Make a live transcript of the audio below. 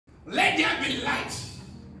Let there be light.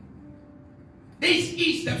 This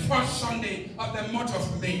is the first Sunday of the month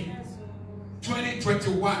of May,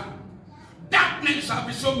 2021. Darkness shall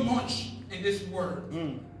be so much in this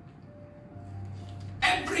world.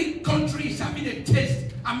 Every country is having a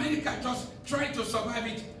taste. America just tried to survive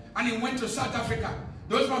it, and he went to South Africa.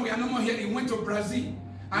 Those one we are no more here. He went to Brazil,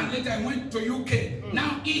 and later he went to UK.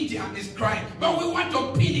 Now India is crying, but we want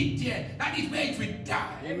to pin it there. That is where it will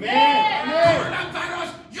die. Amen.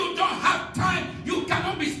 Coronavirus, you don't have time. You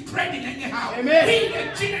cannot be spreading anyhow. Amen. We,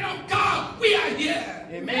 the children of God, we are here.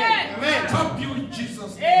 Amen. Amen. We stop you in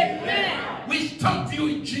Jesus' name. Amen. We stop you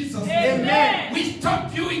in Jesus' name. Amen. We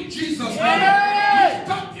stop you in Jesus' name. Amen. We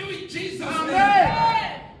stop you in Jesus'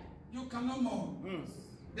 Amen. name. You cannot more.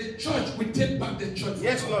 The church, we take back the church.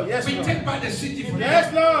 Yes, Lord. Yes, we Lord. take back the city for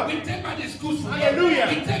Yes, Lord. We take back the schools for Hallelujah.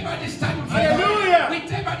 We take back the stadium for Hallelujah. We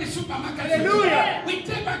take back the supermarket. Hallelujah. We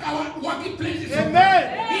take back our working places.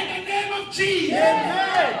 Amen. In the name of Jesus.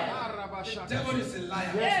 Amen. The devil is a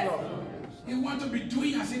liar. Yes, Lord. He wants to be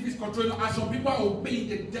doing as if he's controlling, and some people are obeying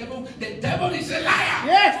the devil. The devil is a liar.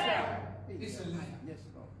 Yes. He's a liar. Yes,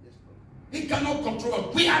 Lord. Yes, Lord. He cannot control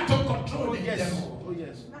us. We have to control the Yes. devil. Oh,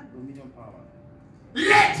 yes. Dominion power.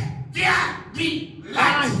 Let there be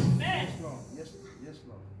light. Yes, Lord. Yes, yes,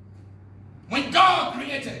 Lord. When God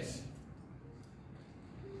created,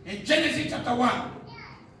 in Genesis chapter 1,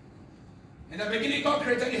 in the beginning God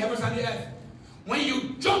created the heavens and the earth. When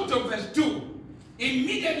you jump to verse 2,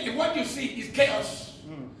 immediately what you see is chaos.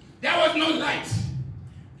 There was no light,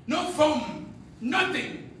 no form,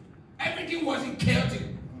 nothing. Everything was in chaotic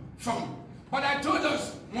form. But I told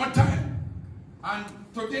us one time, and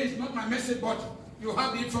today is not my message, but you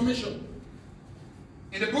have the information.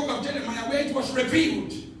 In the book of Jeremiah, where it was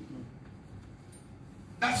revealed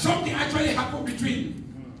that something actually happened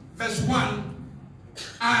between verse 1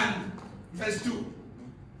 and verse 2.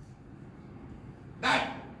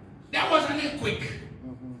 That there was an earthquake.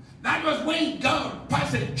 That was when God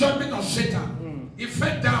passed a judgment on Satan. He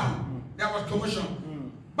fell down. There was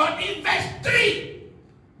commotion. But in verse 3,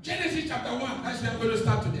 Genesis chapter 1, that's where I'm going to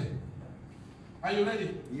start today. Are you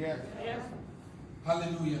ready? Yes. Yes.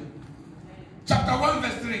 Hallelujah. Chapter 1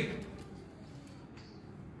 verse 3.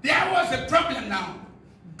 There was a problem now.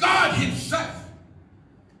 God himself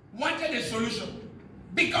wanted a solution.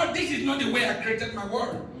 Because this is not the way I created my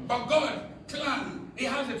world. But God planned. He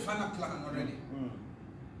has a final plan already.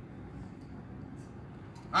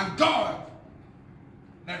 And God,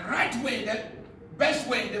 the right way, the best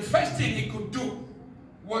way, the first thing he could do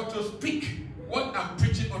was to speak what I'm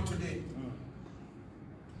preaching on today.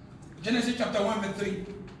 Genesis chapter 1 verse 3.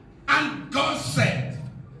 And God said,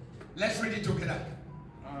 let's read it together.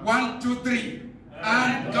 1, 2, 3.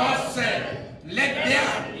 And God said, let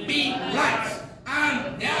there be light.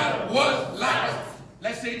 And there was light.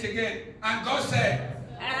 Let's say it again. And God said,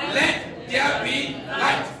 let there be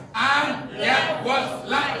light. And there was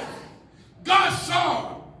light. God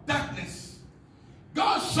saw darkness.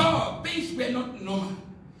 God saw things were not normal.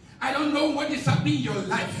 I don't know what is happening in your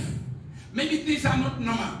life. Maybe things are not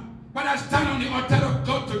normal. But I stand on the altar of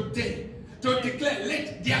God today to declare,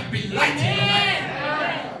 let there be light in your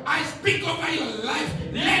life. I speak over your life.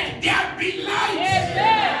 Let there be light.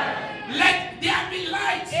 Let there be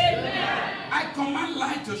light. I command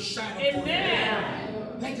light to shine upon you.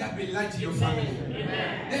 Let there be light in your family.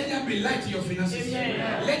 Let there be light in your finances.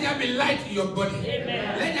 Let there be light in your body.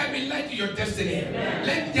 Let there be light in your destiny.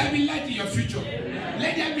 Let there be light in your future.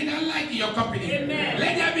 Let there be that light in your company.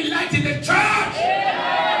 Let there be light in the church.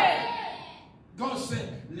 God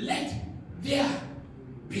said, let there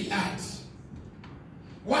be light.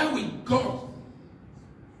 Why will God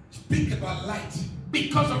speak about light?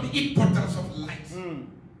 Because of the importance of light.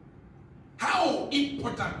 How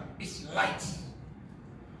important is light?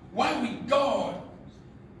 Why will God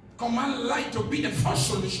command light to be the first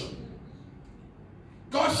solution?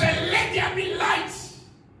 God said, let there be light.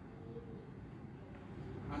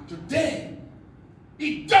 And today,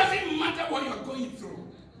 it doesn't matter what you're going through.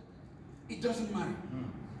 It doesn't matter.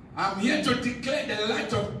 I'm here to declare the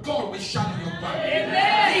light of God will shine on your path.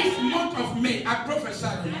 This month of May, I prophesy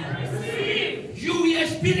to you. You will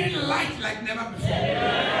experience light like never before.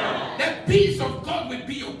 The peace of God will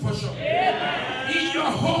be your portion. In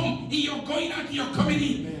your home, in your going out, in your coming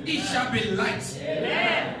in, it shall be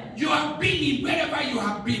light. You have been in wherever you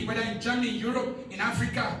have been, whether in Germany, Europe, in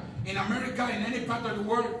Africa, in America, in any part of the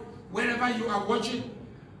world, wherever you are watching.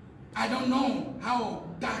 I don't know how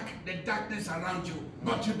dark the darkness around you,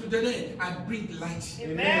 but today I bring light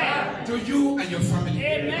to you and your family.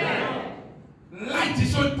 Light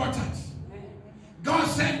is so important. God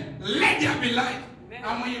said, let there be light.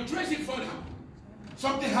 And when you trace it further,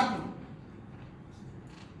 something happened.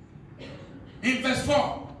 In verse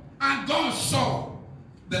 4, and God saw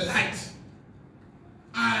the light,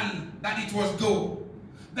 and that it was good.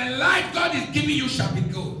 The light God is giving you shall be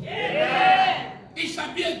good. Amen. It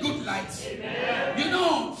shall be a good light. Amen. You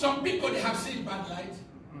know, some people, they have seen bad light.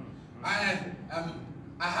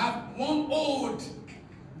 I have one old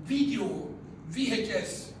video,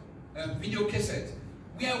 VHS, video cassette,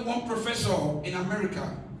 where one professor in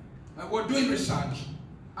America was doing research,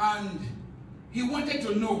 and he wanted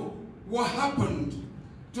to know what happened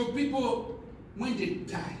to people when they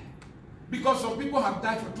die. Because some people have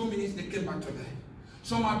died for 2 minutes, they came back to life.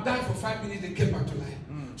 Some have died for 5 minutes, they came back to life.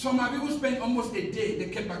 Some have even spent almost a day, they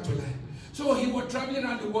came back to life. So he was traveling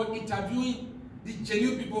around the world interviewing the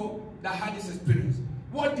genuine people that had this experience.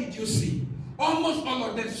 What did you see? Almost all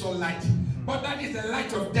of them saw light. But that is the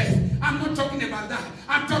light of death. I'm not talking about that.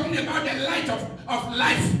 I'm talking about the light of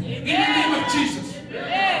life. Amen. In the name of Jesus.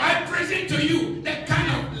 Amen. I present to you the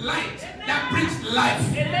kind of light that brings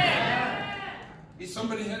life. Amen. Is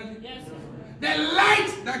somebody hearing me? Yes. The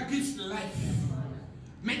light that gives life.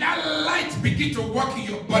 May that light begin to work in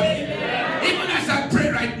your body. Amen. Even as I pray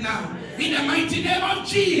right now. In the mighty name of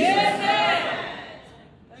Jesus. Amen.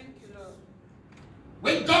 Thank you, Lord.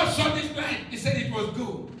 When God saw this light, he said it was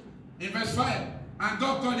good. In verse 5, and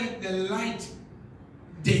God called it the light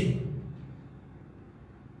day.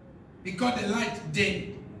 He called the light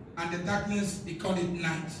day, and the darkness, he called it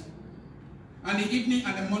night. And the evening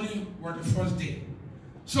and the morning were the first day.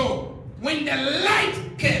 So, when the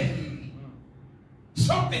light came,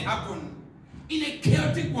 something happened. In a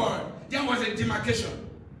chaotic world, there was a demarcation.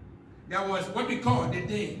 There was what we call the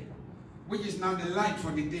day, which is now the light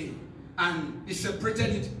for the day. And it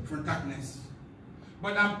separated it from darkness.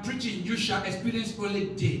 But I'm preaching, you shall experience only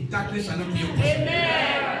day. Darkness shall not be your portion.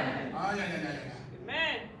 Amen. Oh, yeah.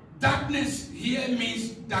 Amen. Darkness here means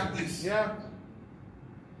darkness. Yeah.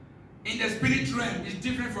 In the spirit realm, it's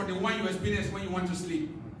different from the one you experience when you want to sleep.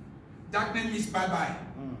 Darkness means bye-bye.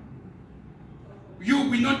 You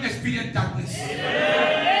will not experience darkness.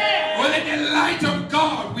 Amen. Only the light of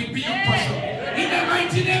God will be your portion. In the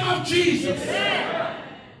mighty name of Jesus.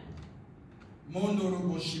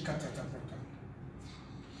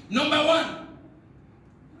 Number one,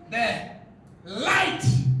 the light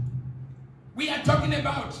we are talking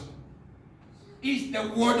about is the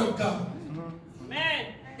word of God. Amen.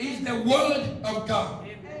 Is the word of God.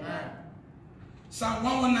 Amen. Psalm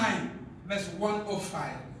 119 verse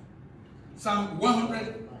 105. Psalm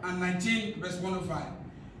 119 verse 105.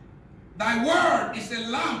 Thy word is a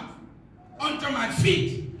lamp unto my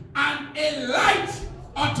feet and a light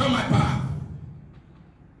unto my path.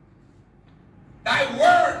 Thy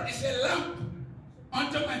word is a lamp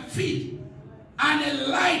unto my feet and a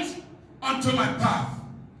light unto my path.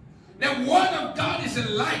 The word of God is a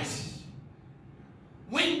light.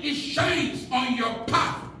 When it shines on your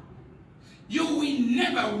path, you will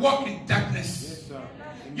never walk in darkness. Yes, sir.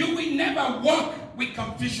 You will never walk with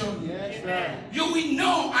confusion. Yes, sir. You will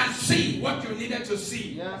know and see what you needed to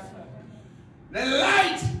see. Yes, sir. The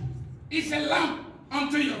light is a lamp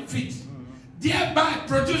unto your feet, thereby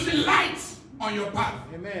producing light on your path.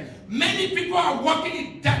 Amen. Many people are walking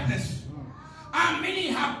in darkness, and many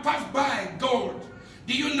have passed by gold.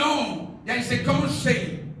 Do you know there is a common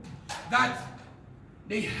saying that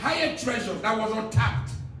the higher treasure that was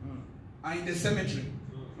untapped are in the cemetery?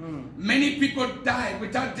 Many people died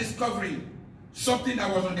without discovering something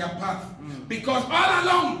that was on their path, because all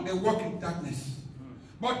along they walk in darkness.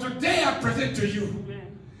 But today I present to you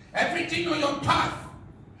everything on your path,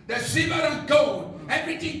 the silver and gold,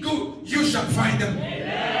 everything good, you shall find them.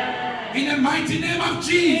 Amen. In the mighty name of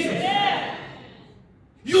Jesus. Amen.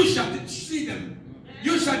 You shall see them.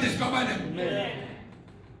 You shall discover them. Amen.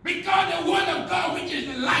 Because the word of God, which is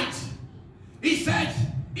the light, he said,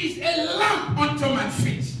 is a lamp unto my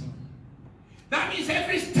feet. That means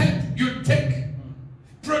every step you take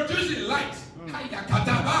produces light.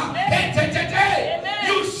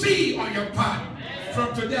 You see on your path.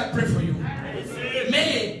 From today I pray for you.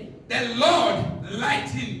 May the Lord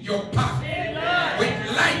lighten your path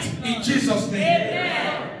with light in Jesus'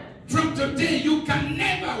 name. From today you can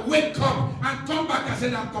never wake up and come back and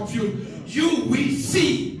say, I'm confused. You will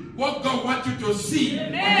see what God wants you to see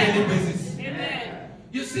on a daily basis.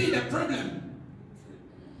 You see the problem?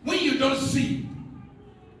 When you don't see,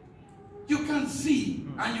 you can see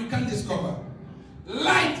and you can discover.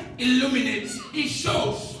 Light illuminates, it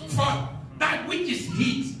shows for that which is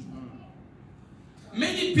heat.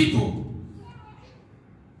 Many people,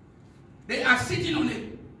 they are sitting on a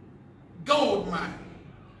gold mine,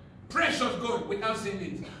 precious gold, without seeing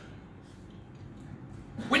it.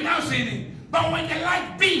 Without seeing it. But when the light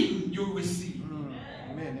you will see.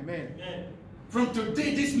 Amen. Amen. From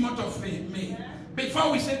today, this month of May,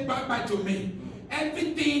 before we say bye-bye to May,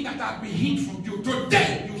 everything that has been hid from you,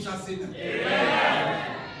 today you shall see them.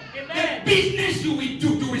 Amen. The business you will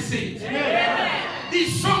do, you will see it. Amen. The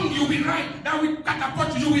song you will write that will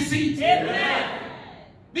catapult you, you will see it. Amen.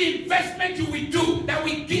 The investment you will do that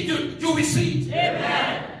will give you, you will see it.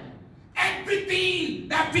 Amen. Everything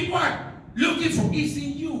that people are looking for is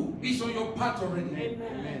in you. It's on your path already.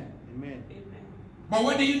 Amen. Amen. But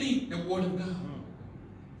what do you need? The word of God.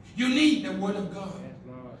 You need the word of God. Yes,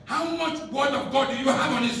 Lord. How much word of God do you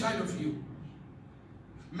have on the side of you?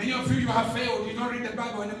 Many of you have failed. You don't read the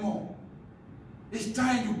Bible anymore. It's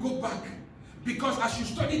time you go back. Because as you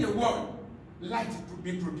study the word, light will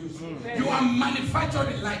be produced. You are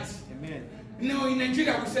manufacturing light. Amen. You know, in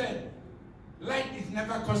Nigeria we said, light is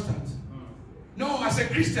never constant. No, as a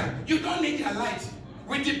Christian, you don't need your light.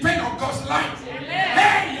 We depend on God's light.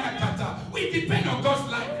 Hey, Yakata, we depend on God's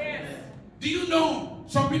light. Do you know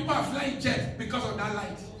some people are flying jets because of that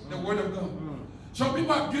light, the word of God? Some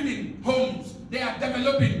people are building homes. They are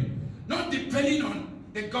developing, not depending on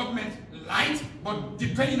the government light, but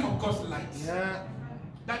depending on God's light. Yeah.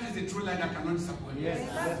 That is the true light that cannot disappoint. Yes.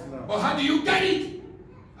 Yes, Lord. But how do you get it?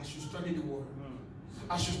 I should study the word.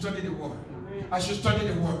 I should study the word. I should study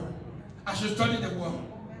the word. I should study the word.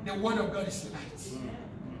 The word of God is light.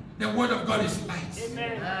 The word of God is light.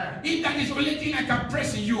 Amen. If that is the only thing I can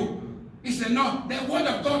press in you, it's enough. The word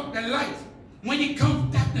of God, the light. When it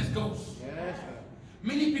comes, darkness goes. Yes, sir.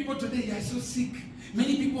 Many people today, they are so sick.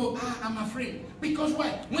 Many people, I'm afraid. Because why?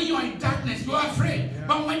 When you are in darkness, you are afraid. Yeah.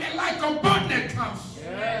 But when the light of boldness comes,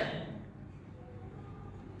 Yeah.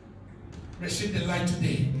 receive the light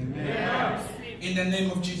today. Amen. In the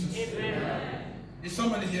name of Jesus. Amen. Is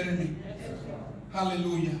somebody hearing me?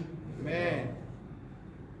 Hallelujah. Amen.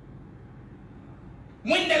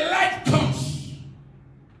 When the light comes,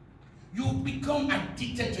 you become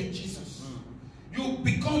addicted to Jesus. You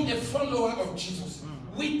become a follower of Jesus.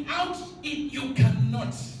 Without it, you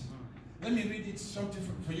cannot. Let me read it something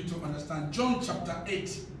for you to understand. John chapter 8,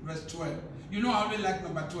 verse 12. You know I always like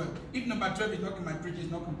number 12. If number 12 is not in my preaching,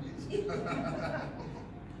 it's not complete.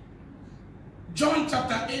 John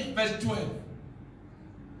chapter 8, verse 12.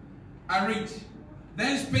 I read.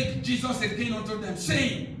 Then spake Jesus again unto them,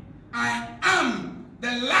 saying, I am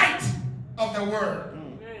the light of the world.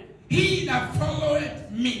 He that followeth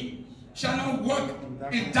me shall not walk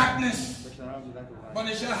in darkness, but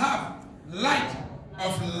they shall have light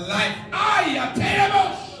of life. I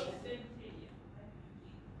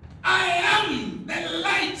am the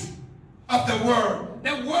light of the world.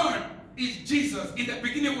 The word is Jesus. In the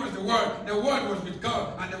beginning was the word. The word was with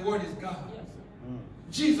God, and the word is God.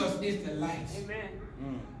 Jesus is the light. Amen.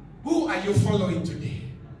 Who are you following today?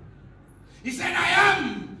 He said, I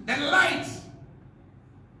am the light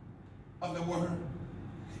of the world.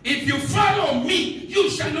 If you follow me, you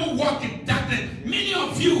shall not walk in darkness. Many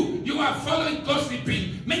of you, you are following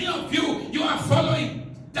gossiping. Many of you, you are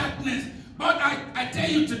following darkness. But I tell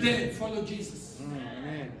you today, follow Jesus.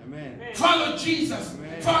 Amen. Amen. Follow Jesus.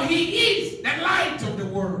 Amen. For he is the light of the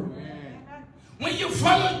world. Amen. When you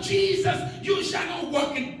follow Jesus, you shall not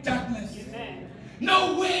walk in darkness. Amen.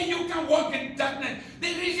 No way you can walk in darkness. The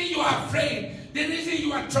reason you are afraid, the reason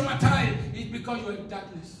you are traumatized is because you are in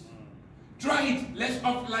darkness. Try it. Let's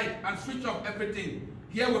off light and switch off everything.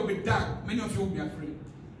 Here will be dark. Many of you will be afraid.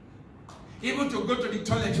 Even to go to the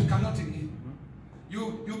toilet, you cannot again.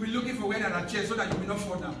 You'll be looking for where there are chairs so that you will not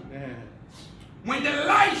fall down. Yeah. When the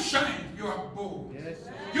light shines, you are bold. Yes.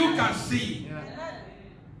 You can see. Yeah.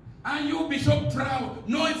 And you'll be so proud,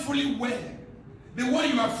 knowing fully well the one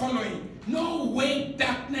you are following. No way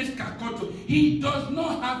darkness can come to. He does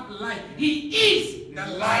not have light. He is the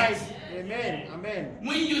light. Amen. Amen.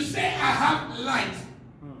 When you say I have light,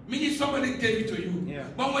 meaning somebody gave it to you. Yeah.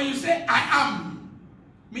 But when you say I am,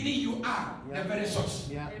 meaning you are Yeah. the very source.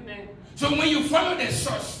 Yeah. Amen. So when you follow the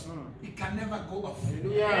source, it can never go off.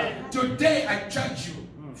 Hallelujah. Today I charge you,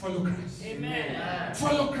 follow Christ. Amen.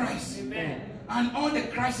 Follow Christ. Amen. And all the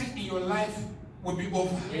crises in your life will be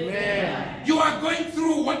over. Amen. You are going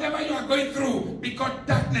through whatever you are going through because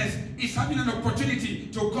darkness is having an opportunity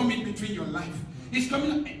to come in between your life. It's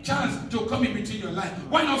coming a chance to come in between your life.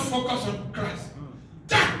 Why not focus on Christ?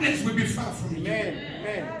 Darkness will be far from you. Amen.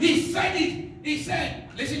 Amen. He said it. He said,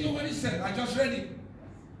 listen to what he said. I just read it.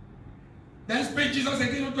 Then spake Jesus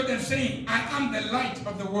again unto them, saying, I am the light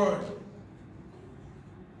of the world.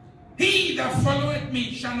 He that followeth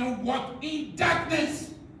me shall not walk in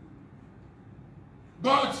darkness,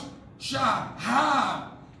 but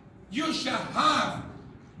you shall have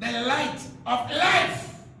the light of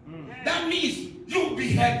life. That means You'll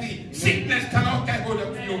be healthy. Sickness cannot get hold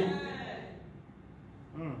of you.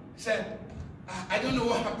 He said, I don't know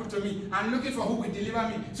what happened to me. I'm looking for who will deliver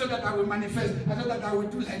me so that I will manifest, and so that I will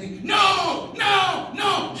do like this. No, no,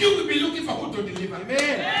 no. You will be looking for who to deliver.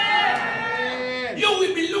 Amen. You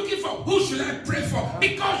will be looking for who should I pray for,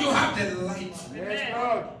 because you have the light. Yes,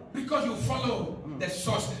 Lord. Because you follow the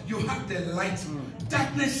source. You have the light.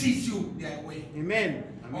 Darkness sees you their way. Amen.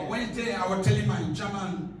 On Wednesday, I was telling my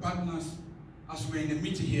German partners as we were in a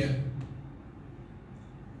meeting here,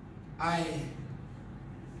 I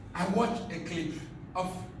watched a clip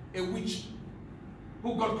of a witch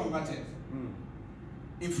who got converted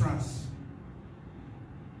in France.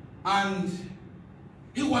 And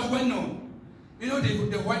he was well known. You know,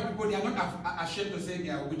 the white people, they are not ashamed to say they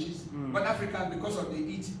are witches. But Africans, because of they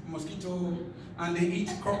eat mosquito and they eat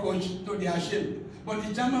cockroach, so they are ashamed. But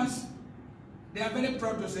the Germans, they are very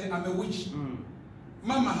proud to say, I'm a witch.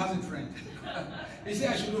 Mama has a friend. He said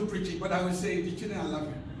I shouldn't preach it, but I will say the children are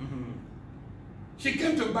laughing. She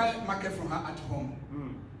came to buy market from her at home.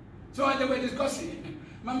 So they were discussing.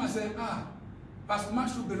 Mama said, Pastor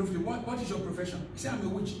Master Berufi, what is your profession? He said, I'm a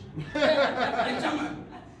witch. In German.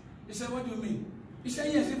 He said, what do you mean? He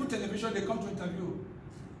said, yes, even television, they come to interview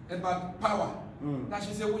about power. That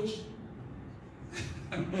she's a witch.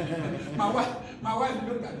 my wife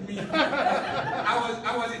looked at me.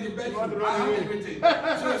 I was in the bedroom. I had everything.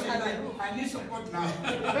 So she's like, I need support now.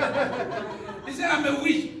 He said, I'm a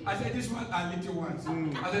witch. I said, this one are little ones.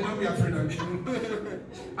 I said, don't be afraid of it.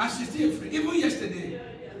 And she's still afraid. Even yesterday,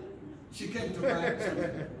 she came to buy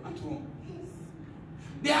something at home.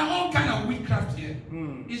 There are all kind of witchcraft here.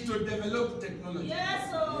 Is to develop technology.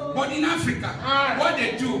 Yes, but in Africa, what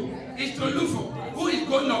they do is to look for who is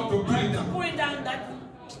going up to pull it down. Pull it down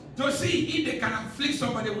to see if they can afflict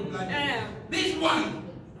somebody with blindness. This one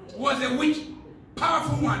was a witch,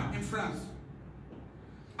 powerful one in France.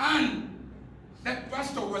 And that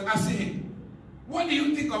pastor was asking him, what do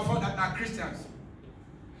you think of all that are Christians?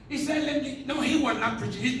 He said, no, he was not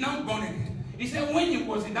preaching. He's not born again. He said, when he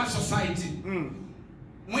was in that society,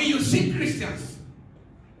 when you see Christians,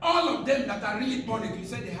 all of them that are really born again, he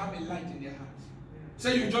said they have a light in their hearts. So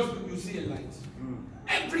you see a light.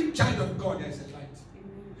 Every child of God, there is a light.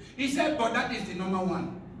 He said, but that is the number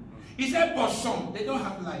one. He said, but some, they don't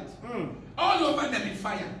have light. All over them is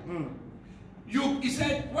fire. He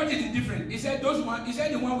said, what is the difference? He said,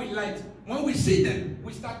 the one with light, when we see them,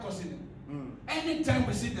 we start cursing them. Anytime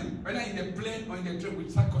we see them, whether in the plane or in the train, we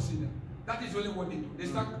start cursing them. That is only what they do. They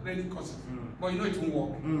start really cursing. But you know it won't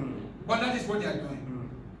work. But that is what they are doing.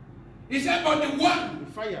 He said, but the one,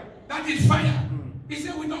 fire. That is fire. He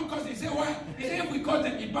said, we don't curse. He said, why? He said, if we curse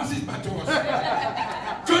them, it passes back to us.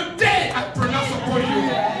 Today, I pronounce upon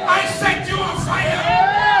you, I set you on fire.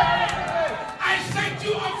 I set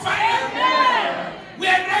you on fire.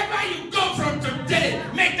 Wherever you go from today,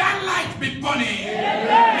 may that light be burning.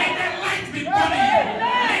 May that light be burning.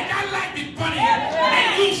 May that light be burning. May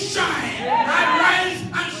you shine. Arise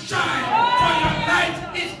and shine, for your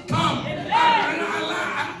light is come.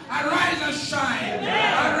 Arise and shine.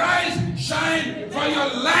 Arise, shine, for your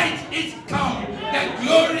light is come. The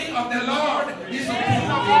glory of the Lord is upon you.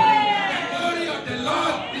 The glory of the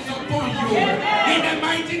Lord is upon you. In the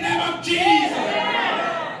mighty name of Jesus.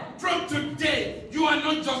 From today, you are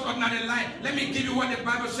not just ordinary light. Let me give you what the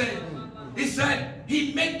Bible said. He said,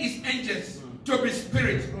 he made his angels to be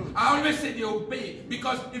spirit. I always say they obey,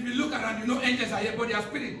 because if you look around, you know angels are here, but they are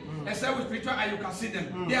spirit. Except with spiritual eye, you can see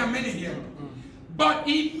them. There are many here. But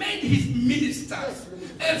he made his ministers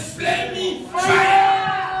a flaming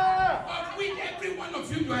fire, of which every one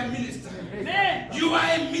of you are a minister. Amen. You are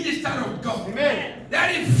a minister of God. Amen. There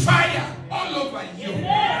is fire all over you.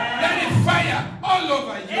 Amen. There is fire all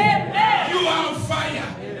over you. Amen. You are on fire.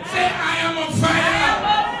 Amen. Say, I am on fire.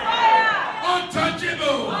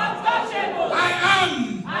 Untouchable. Untouchable. I am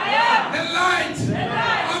the light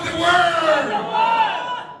of the world.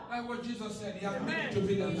 Like what Jesus said, he has made you to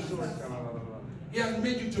be the light. He has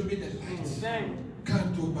made you to be the light.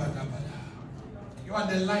 You are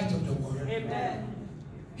the light of the world. Amen.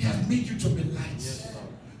 He has made you to be light.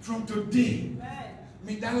 From today,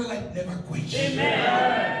 may that light never quench.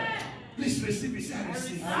 Amen. Please receive it. Say, I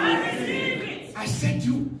receive it. I receive it. I set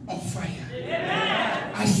you on fire.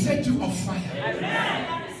 Amen. I set you on fire.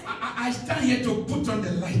 Amen. I stand here to put on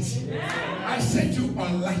the light. I set you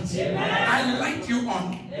on light. I light you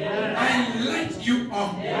on. I light you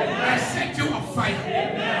on. I set you on fire.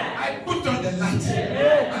 I put on the light.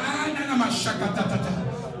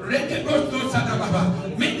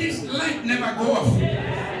 May this light never go off.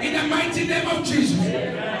 In the mighty name of Jesus.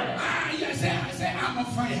 Yes, say, I'm on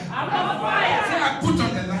fire. I'm on fire. Say, I put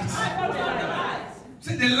on the light.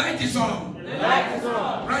 Say the light is on. The light is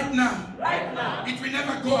on. Right now. Right now. It will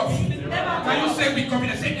never go off. It will never Can go you off. say we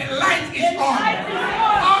commit? Say the light is The on. light is on.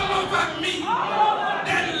 All over me. All over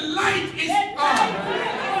The light is The on. light is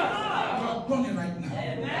You are burning right now.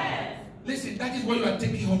 Amen. Listen, that is what you are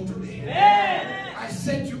taking home today. Amen. I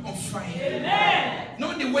set you on fire. Amen.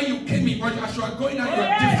 Not the way you came in, but as you are going out, you are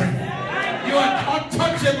Yes. different. You are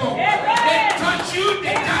untouchable. Amen. They touch you,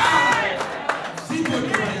 they die.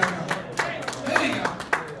 Hey,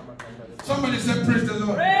 somebody said, praise the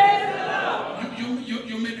Lord. Praise the Lord.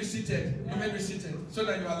 You may be seated. You may be seated so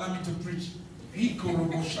that you allow me to preach.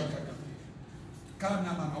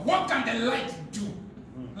 What can the light do?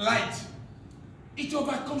 Light. It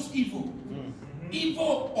overcomes evil.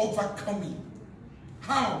 Evil overcoming.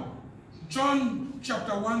 How? John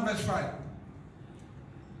chapter 1 verse 5.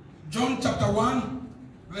 John chapter 1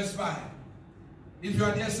 verse 5. If you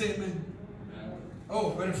are there, say amen. Oh,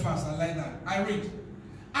 very fast. I like that. I read.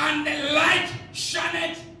 And the light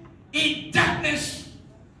shineth in darkness,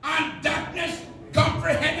 and darkness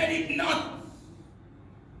comprehended it not.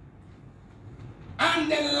 And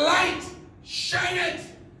the light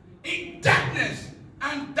shineth in darkness,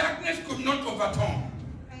 and darkness could not overcome.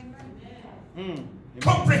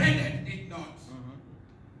 Comprehended it not.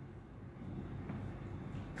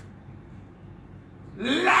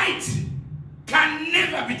 Light can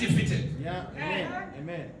never be defeated. Yeah. Amen.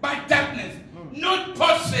 Amen. By darkness. Not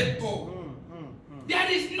possible.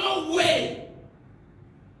 There is no way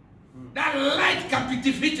that light can be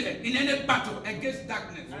defeated in any battle against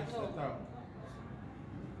darkness.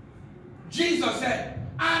 Jesus said,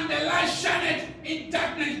 and the light shineth in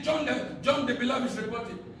darkness. John the beloved is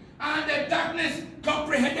reporting. And the darkness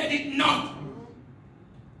comprehended it not.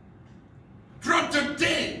 From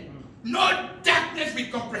today, no darkness will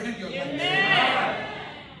comprehend your life. Amen.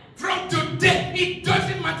 From today, it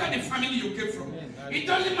doesn't matter the family you came from. It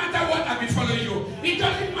doesn't matter what have been following you. It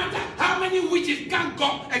doesn't matter how many witches can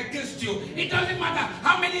go against you. It doesn't matter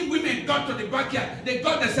how many women got to the backyard. They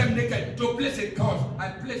got themselves naked to place a curse. I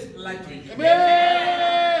place light on you.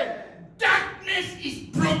 Amen. Darkness is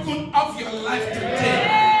broken off your life today.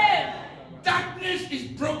 Amen. Darkness is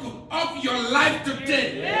broken off your life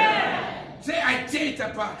today. Amen. Say, I tear it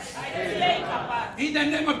apart. I tear it apart. In the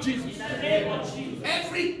name of Jesus. In the name of Jesus.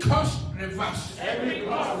 Every curse reverse. Every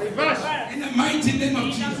cause Reverse. In the mighty name of In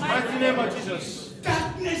the Jesus. Mighty name of Jesus.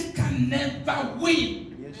 Darkness can never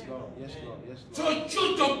win. Yes, Lord. Yes, Lord. Yes, Lord. So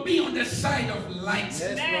choose to be on the side of light.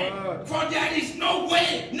 Yes, Lord. For there is no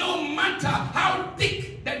way, no matter how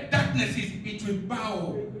thick the darkness is, it will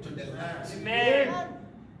bow to the light. Amen.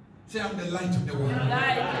 Say, I'm the light of the world.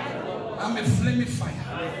 Light. I'm a flaming fire.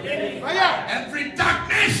 Fire. Every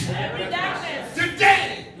darkness Every darkness.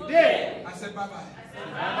 today, Today. I said bye-bye.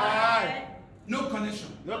 Bye-bye. No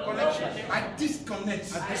connection. No connection. I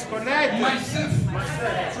disconnect I disconnect myself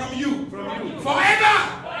from you from you. forever.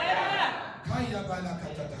 Forever.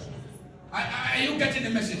 Are you getting the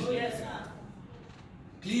message? Yes, sir.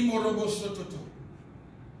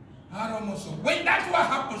 When that will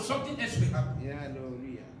happen, something else will happen.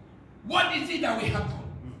 Hallelujah. What is it that will happen?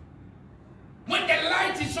 When the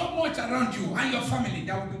light is so much around you and your family,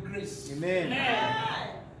 there will be grace. Amen. Amen.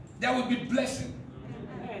 There will be blessing.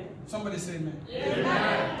 Somebody say amen.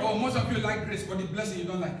 Amen. Oh, most of you like grace, but the blessing you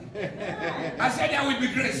don't like. I said there will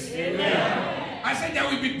be grace. Amen. I said there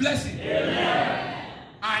will be blessing. Amen.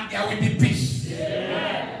 And there will be peace.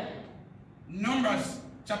 Amen. Numbers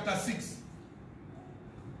chapter 6.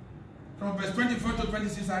 From verse 24 to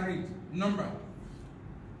 26 I read. Numbers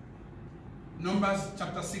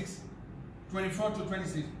chapter 6. 24 to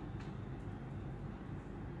 26.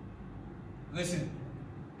 Listen.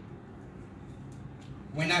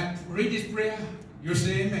 When I read this prayer, you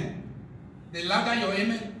say amen. The louder your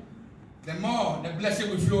amen, the more the blessing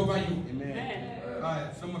will flow over you. Amen.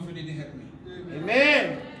 Some of you didn't help me.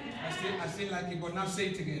 Amen. I still like it, but now say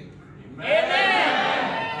it again.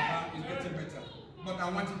 Amen. It's getting better. But I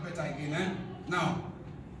want it better again. Now,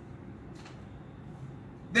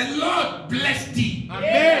 the Lord bless thee.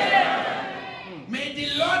 Amen. May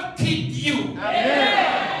the Lord keep you.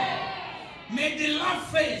 Amen. May the Lord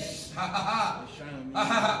face Shine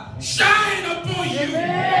on me. shine upon you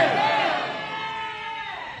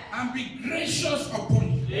and be gracious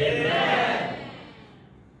upon you. Amen.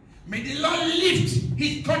 May the Lord lift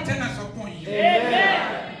his countenance upon you.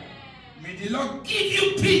 Amen. May the Lord give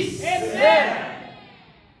you peace. Amen.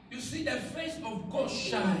 You see the face of God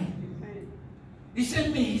shine. He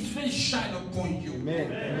said, may his face shine upon you.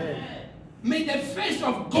 Amen. Amen. May the face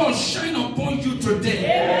of God shine upon you today.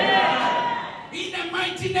 Amen. In the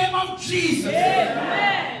mighty name of Jesus.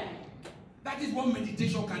 Amen. That That is what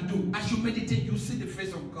meditation can do. As you meditate, you see the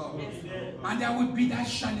face of God. Yes. And there will be that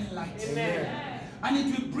shining light. Amen. And it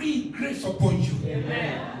will bring grace upon you.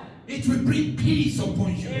 Amen. It will bring peace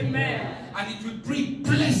upon you. Amen. And it will bring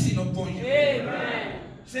blessing upon you. Amen.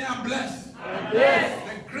 Say, I'm blessed. I'm blessed.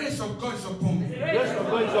 The grace of God is upon me. The grace of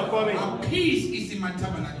God is upon me. And peace is in my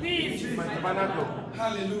tabernacle. Peace is my tabernacle.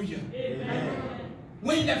 Hallelujah. Amen.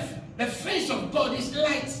 When the face of God is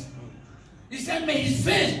light, he said, may his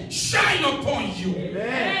face shine upon you.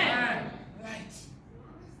 Amen.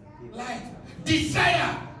 Light. Light.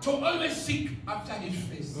 Desire to always seek after his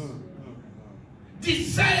face.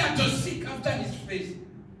 Desire to seek after his face.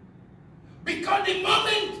 Because the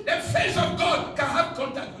moment the face of God can have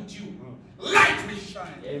contact with you, light will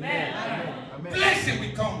shine. Amen. Amen. Blessing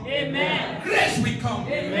will come. Amen. Grace will come.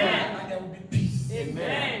 Amen. And there will be peace.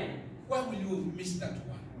 Amen. Why will you miss that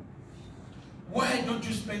one? Why don't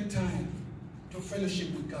you spend time to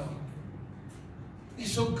fellowship with God?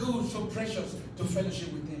 It's so good, so precious to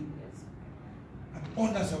fellowship with him.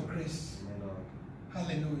 Abundance of grace.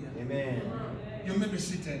 Hallelujah. Amen. You may be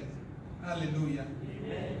seated. Hallelujah.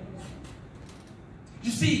 You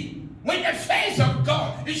see, when the face of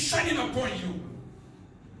God is shining upon you,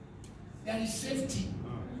 there is safety.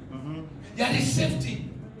 There is safety.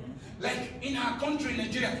 Like in our country,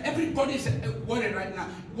 Nigeria, everybody is worried right now.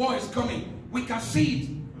 War is coming. We can see it.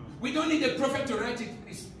 We don't need a prophet to write it.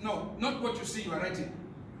 No, not what you see you are writing.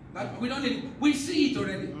 We don't need it. We see it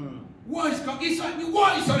already. War is coming. War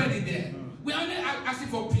is already there. We are only asking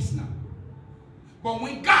for peace now. But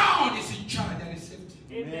when God is in charge, there is safety.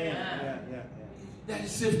 Amen. There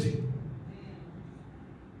is safety.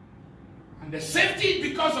 And the safety is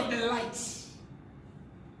because of the light.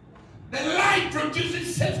 The light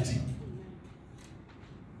produces safety.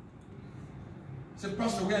 So,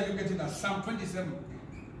 Pastor, where are you getting that? Psalm 27,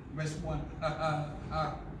 verse 1.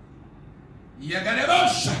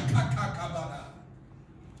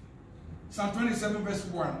 Psalm 27, verse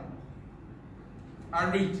 1. I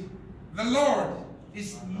read, the Lord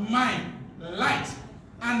is my light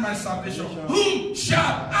and my salvation. Whom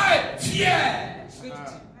shall I fear?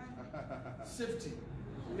 Safety. Safety.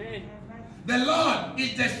 Amen. The Lord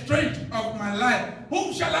is the strength of my life.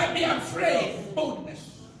 Whom shall I be afraid?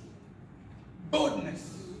 Boldness.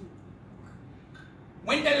 Boldness.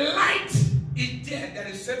 When the light is there, there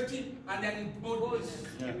is safety and there is boldness.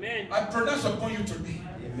 Amen. I pronounce upon you today.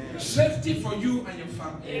 Amen. Safety for you and your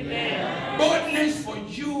family. Amen. Boldness for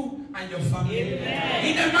you and your family. Amen.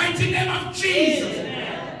 In the mighty name of Jesus.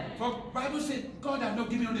 Amen. For the Bible says, God has not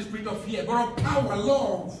given you the spirit of fear, but of power,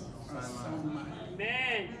 love, and sound mind.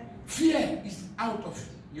 Amen. Fear is out of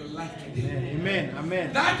your life today. Amen.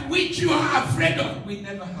 Amen. That which you are afraid of will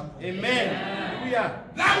never happen. Amen. Hallelujah.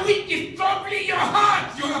 That which is troubling your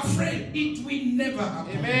heart, you are afraid, it will never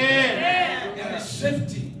happen. Amen. There is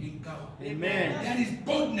safety in God. Amen. There is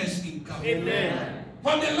boldness in God. Amen.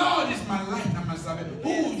 For the Lord is my light and my salvation.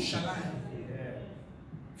 Whom shall I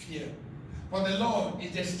fear? For the Lord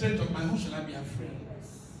is the strength of my. Whom shall I be afraid?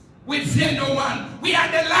 We fear no one. We are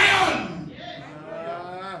the lion.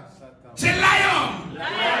 Say lion.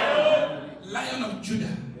 Lion of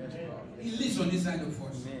Judah. He lives on this side of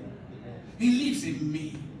us. He lives in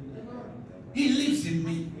me. He lives in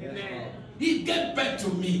me. He gave birth to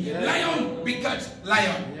me. Lion begat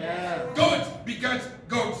lion. Goat begat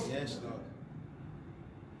goat. Yes, Lord.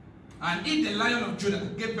 And if the lion of Judah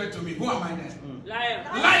gave birth to me, who am I then?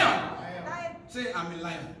 Lion. Lion. Say, I'm a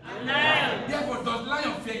lion. Lion. Therefore, does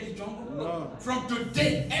lion fear the jungle? No. From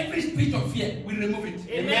today, every spirit of fear, we remove it.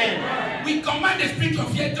 Amen. We command the spirit of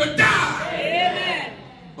fear to die. Amen.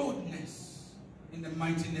 Boldness in the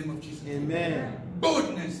mighty name of Jesus. Amen.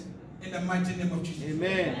 Boldness in the mighty name of Jesus.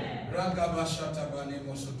 Amen.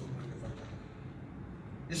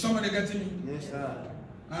 Is somebody getting me? Yes, sir.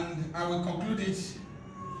 And I will conclude it.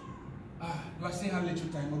 Do I still have little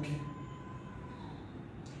time? Okay.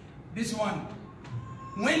 This one.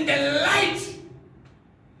 When the light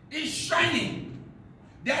is shining,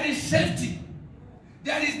 there is safety.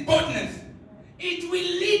 There is boldness. It will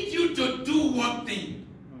lead you to do one thing.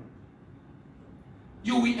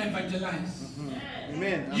 You will evangelize.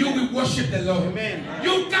 Amen. You will worship the Lord. Amen.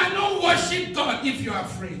 You cannot worship God if you are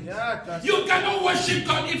afraid. You cannot worship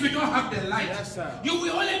God if you don't have the light. Yes, sir. You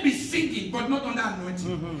will only be singing, but not under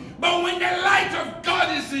anointing. But when the light of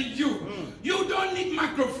God is in you, you don't need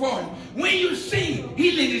microphone. When you sing,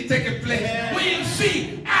 healing is taking place. Amen. When you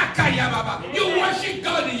sing, Akayababa, you worship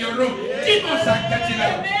God in your room. Demons are getting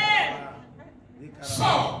out.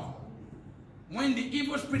 So, when the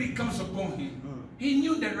evil spirit comes upon him, he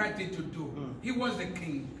knew the right thing to do. He was the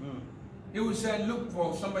king. He would say, look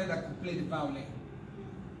for somebody that could play the violin.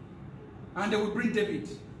 And they will bring David.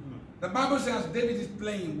 The Bible says David is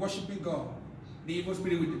playing, worshiping God. The evil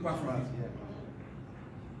spirit will depart from him.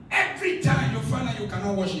 Every time you find out you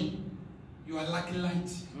cannot worship, you are lacking light.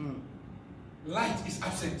 Light is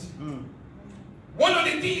absent. One of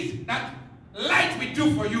the things that light will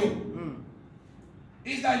do for you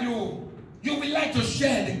is that you will like to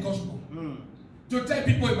share the gospel. To tell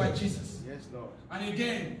people about Jesus. Yes, Lord. And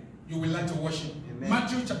again, you will like to worship. Amen.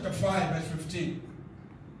 Matthew chapter 5, verse 15.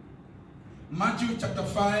 Matthew chapter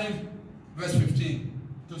 5, verse 15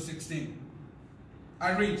 to 16.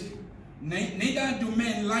 I read, neither do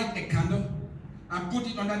men light a candle and put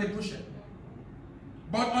it under the bushel,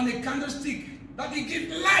 but on a candlestick, that it give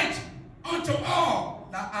light unto all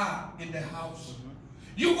that are in the house.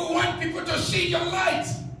 You will want people to see your light.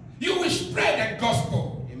 You will spread the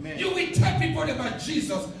gospel. Amen. You will tell people about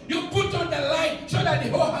Jesus. You put on the light so that the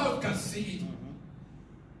whole house can see it.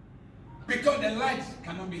 Because the light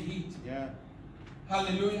cannot be hid. Yeah.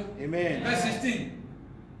 Hallelujah. Amen. Verse 16.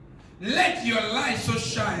 Let your light so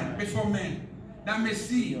shine before men that may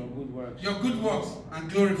see Your good works. and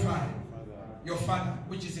glorify Father. your Father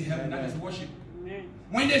which is in heaven. That is worship. Amen.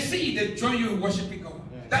 When they see, they join you in worshiping God.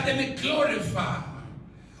 That they may glorify.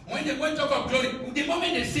 When they went over glory, the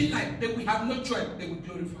moment they see light, they will have no choice. They will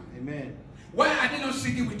glorify. Amen. Why are they not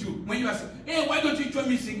singing with you? When you are saying, hey, why don't you join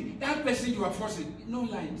me singing? That person you are forcing, no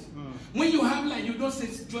light. When you have light, you don't say,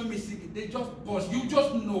 join me singing. They just buzz. You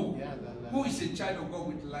just know who is a child of God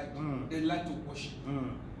with light. They like to worship.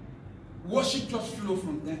 Worship just flow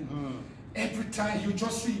from them. Every time you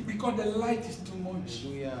just see, because the light is too much.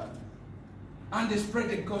 Hallelujah. And they spread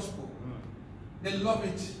the gospel. They love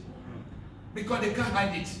it. Because they can't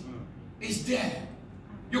hide it. It's there.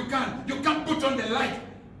 You can't put on the light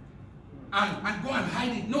and go and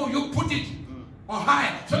hide it. No, you put it on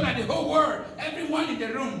high so that the whole world, everyone in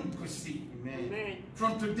the room could see. Amen.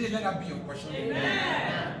 From today, let that be your portion.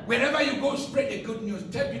 Amen. Wherever you go, spread the good news.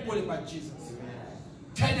 Tell people about Jesus.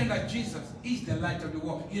 Tell them that Jesus is the light of the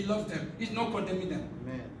world. He loves them. He's not condemning them.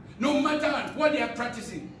 Amen. No matter what they are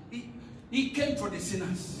practicing, he came for the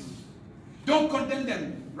sinners. Don't condemn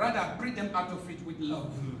them. Rather, bring them out of it with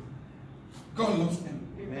love. God loves them.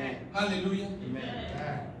 Amen. Hallelujah.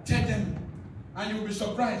 Amen. Tell them, and you will be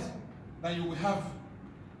surprised that you will have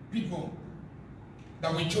people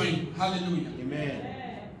that will join. Hallelujah.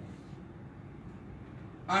 Amen.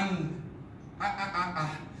 And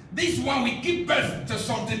this one will give birth to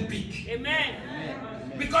something big.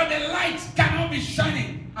 Amen. Because the light cannot be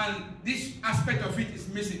shining and this aspect of it is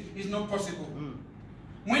missing. It's not possible.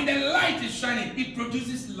 When the light is shining, it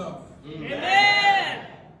produces love. Amen.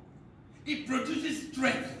 It produces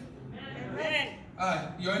strength. Amen.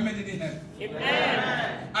 Your amen didn't help.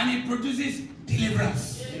 Amen. And it produces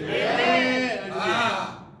deliverance. Amen.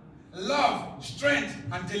 Love, strength,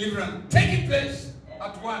 and deliverance taking place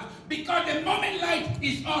at once. Because the moment light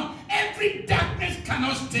is on, every darkness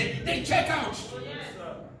cannot stay. They check out.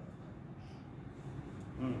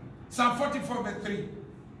 Psalm 44 verse 3.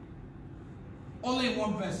 Only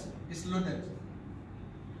one verse is loaded.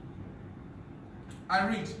 I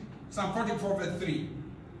read Psalm 44 verse 3.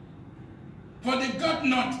 For they got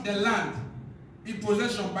not the land in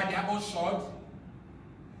possession by their own sword,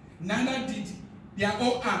 neither did their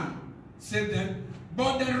own arm save them,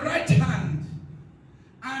 but the right hand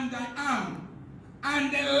and the arm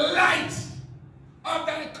and the light of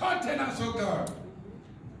thy countenance, O God,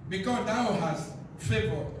 because thou hast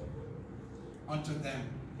favored unto them.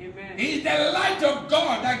 Amen. It is the light of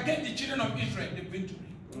God that gave the children of Israel the victory.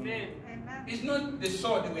 Amen. It's not the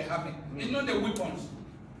sword they were having. It's not the weapons.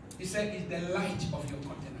 He said it's the light of your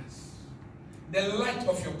countenance. The light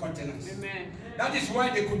of your countenance. Amen. That is why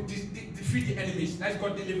they could defeat the enemies. That's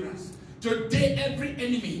God's deliverance. Today, every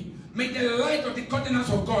enemy, may the light of the countenance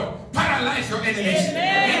of God paralyze your enemies.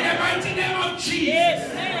 Amen. In the mighty name of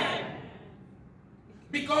Jesus. Amen.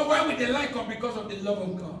 Because why will the light come? Because of the love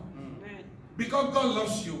of God. Amen. Because God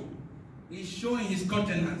loves you. He's showing his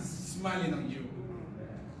countenance, smiling on you.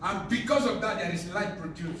 And because of that, there is light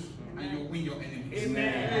produced. And you win your enemies.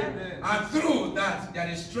 Amen. And through that, there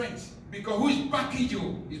is strength. Because who is backing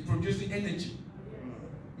you is producing energy.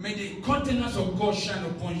 May the countenance of God shine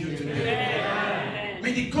upon you today. Amen.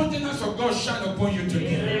 May the countenance of God shine upon you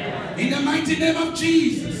today. In the mighty name of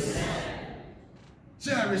Jesus.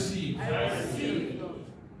 Say, I receive. I receive.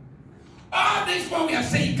 All this one we are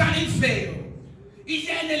saying, can it fail? Is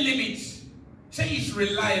there any limit? Say it's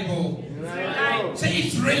reliable. Reliable. Say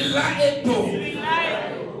it's reliable.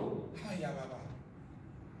 Reliable.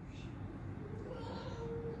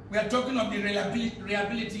 We are talking of the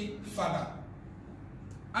reliability father.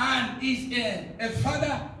 And is a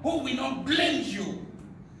father who will not blame you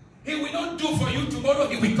He will not do for you tomorrow.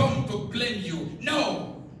 He will come to blame you.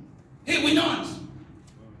 No, he will not.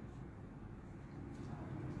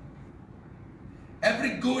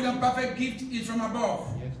 Every good and perfect gift is from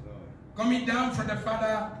above, Yes, Lord. coming down from the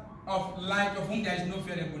Father of light, of whom there is no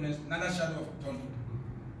variableness, neither shadow of turning.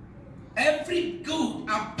 Every good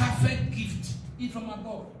and perfect gift is from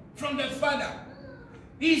above, from the Father.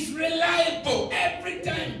 He is reliable every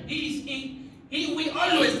time. He will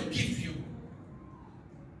always give you.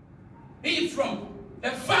 He is from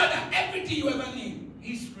the Father. Everything you ever need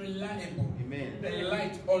is reliable. Amen. The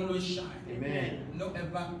light always shines. Amen. No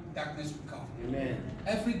ever darkness will come. Amen.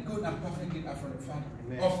 Every good and perfect gift are from the Father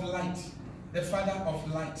Amen. of light, the Father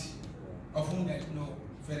of light, of whom there is no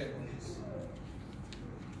variableness.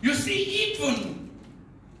 You see, even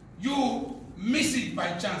you miss it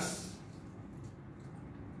by chance,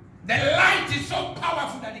 the light is so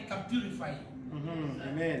powerful that it can purify you. Mm-hmm.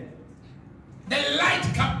 Amen. The light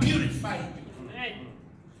can purify you. Amen.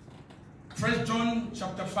 1 John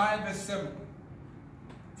chapter 5 verse 7.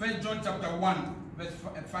 1 John chapter 1 verse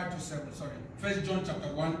 5 to 7. Sorry. 1 John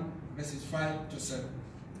chapter 1 verses 5 to 7.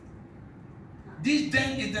 This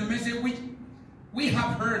then is the message which we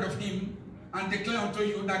have heard of him and declare unto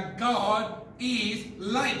you, that God is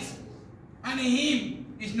light, and in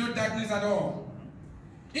him is no darkness at all.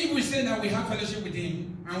 If we say that we have fellowship with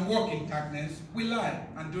him and walk in darkness, we lie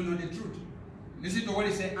and do not the truth. Listen to what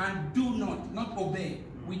he said, and do not obey.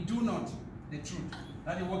 We do not the truth.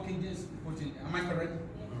 That is what King James put in. Am I correct?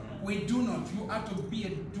 We do not. You have to be a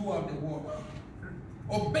doer of the word.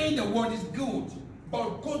 Obeying the word is good,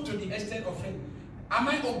 but go to the extent of it. Am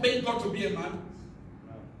I obeying God to be a man?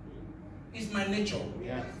 It's my nature.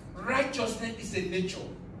 Yes. Righteousness is a nature.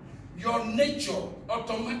 Your nature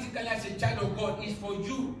automatically as a child of God is for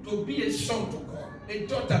you to be a son to God, a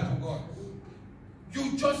daughter to God.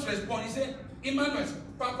 You just respond. He said, Emmanuel,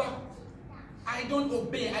 Papa, I don't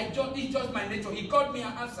obey. It's just my nature. He called me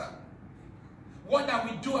an answer. What I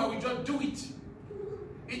will do, I will just do it.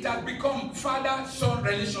 It has become father-son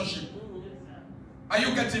relationship. Are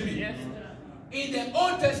you getting me? Yes. In the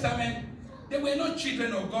Old Testament, they were not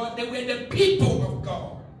children of God. They were the people of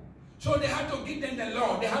God. So they had to give them the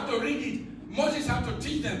law. They had to read it. Moses had to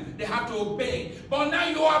teach them. They had to obey. But now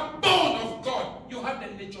you are born of God. You have the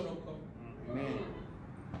nature of God. Amen.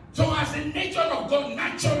 So as a nature of God,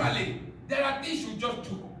 naturally, there are things you just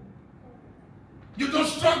do. You don't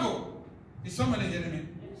struggle. Is somebody hearing me?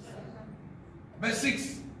 Verse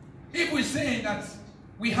 6. If we say that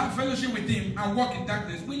we have fellowship with him and walk in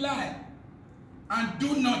darkness, we lie and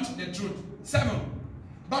do not the truth. 7.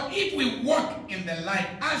 But if we walk in the light,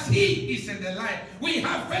 as he is in the light, we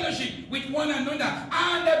have fellowship with one another,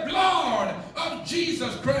 and the blood of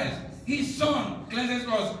Jesus Christ, his Son, cleanses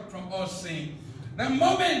us from all sin. The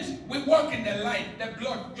moment we walk in the light, the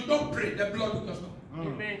blood, you don't pray, the blood will just come.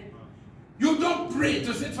 Amen. You don't pray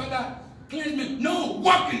to say, Father, cleanse me. No,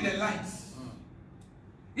 walk in the light.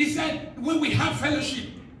 He said, when we have fellowship,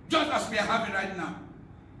 just as we are having right now,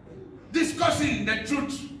 discussing the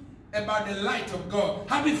truth about the light of God,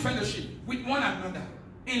 having fellowship with one another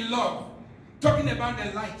in love, talking about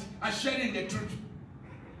the light and sharing the truth.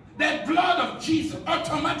 The blood of Jesus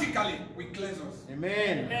automatically will cleanse us.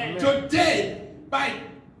 Amen. Amen. Today, by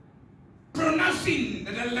pronouncing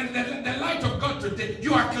the light of God today,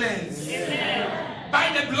 you are cleansed. Amen.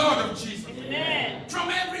 By the blood of Jesus. Amen. From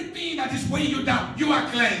everything that is weighing you down, you are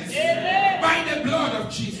cleansed. Amen. By the blood of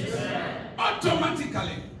Jesus.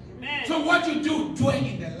 Automatically. Amen. So what you do, dwell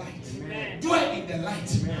in the light. Amen. Dwell in the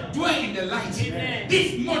light. Amen. Dwell in the light. Amen.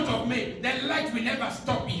 This month of May, the light will never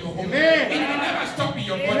stop in your home. Amen. It will never stop in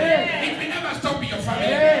your body. Amen. It will never stop in your family.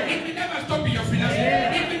 Amen. It will never stop in your finances.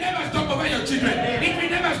 Amen. It will never stop over your children. It will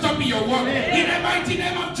never stop in your work. Amen. In the mighty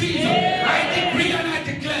name of Jesus, I decree and I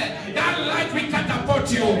declare that light will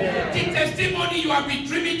catapult you. The testimony you have been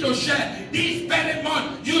dreaming to share this very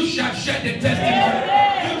month, you shall share the testimony.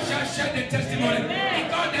 You shall share the testimony.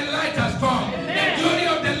 Because the light has come. The glory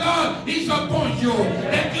of the Lord is upon you.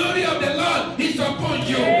 The glory of the Lord is upon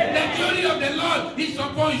you. The glory of the Lord is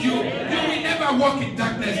upon you. You will never walk in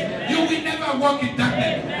darkness. You will never walk in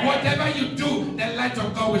darkness. Whatever you do, the light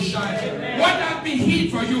of God will shine. What has been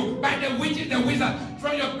hid for you by the witches, the wizards,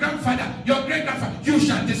 from your grandfather, your great-grandfather, you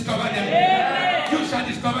shall discover them. You shall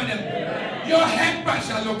discover them. Your helper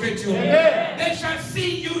shall locate you. They shall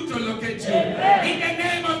see you to locate you. In the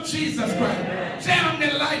name of Jesus Christ. Say, I'm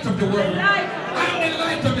the light of the world. I'm the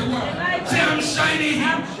light of the world. Say, I'm shining.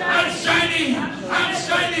 I'm shining. I'm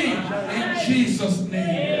shining. In Jesus'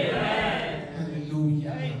 name.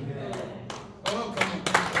 Hallelujah. Oh, come on.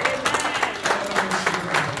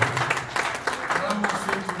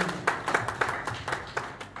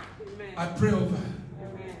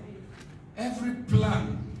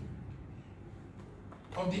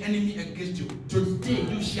 of the enemy against you, today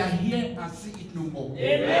you shall hear and see it no more.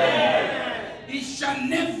 Amen. It shall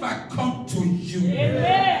never come to you.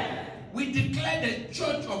 Amen. We declare the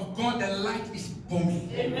church of God, the light is booming.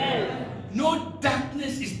 Amen. No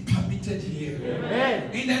darkness is permitted here.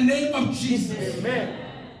 Amen. In the name of Jesus. Amen.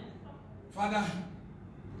 Father,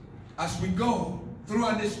 as we go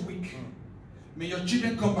throughout this week, may your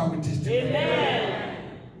children come back with testimony. Amen.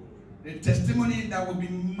 The testimony that will be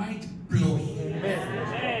mind-blowing.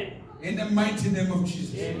 Amen. In the mighty name of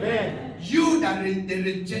Jesus. Amen. You that they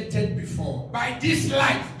rejected before, by this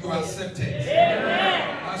life you are accepted.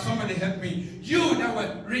 Amen. Somebody help me. You that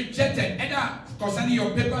were rejected, either concerning your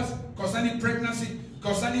papers, concerning pregnancy,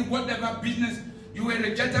 concerning whatever business, you were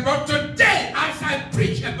rejected. But today, as I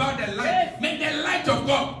preach about the light, may the light of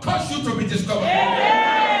God cause you to be discovered.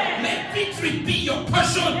 Amen. May victory be your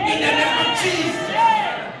portion in the name of Jesus.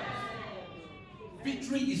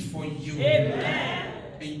 Victory is for you. Amen.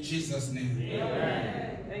 In Jesus' name.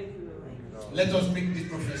 Amen. Thank you, Lord. Let us make this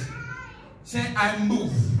prophecy. Say, I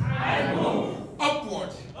move. I move Upward.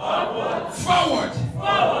 upward, Forward. forward,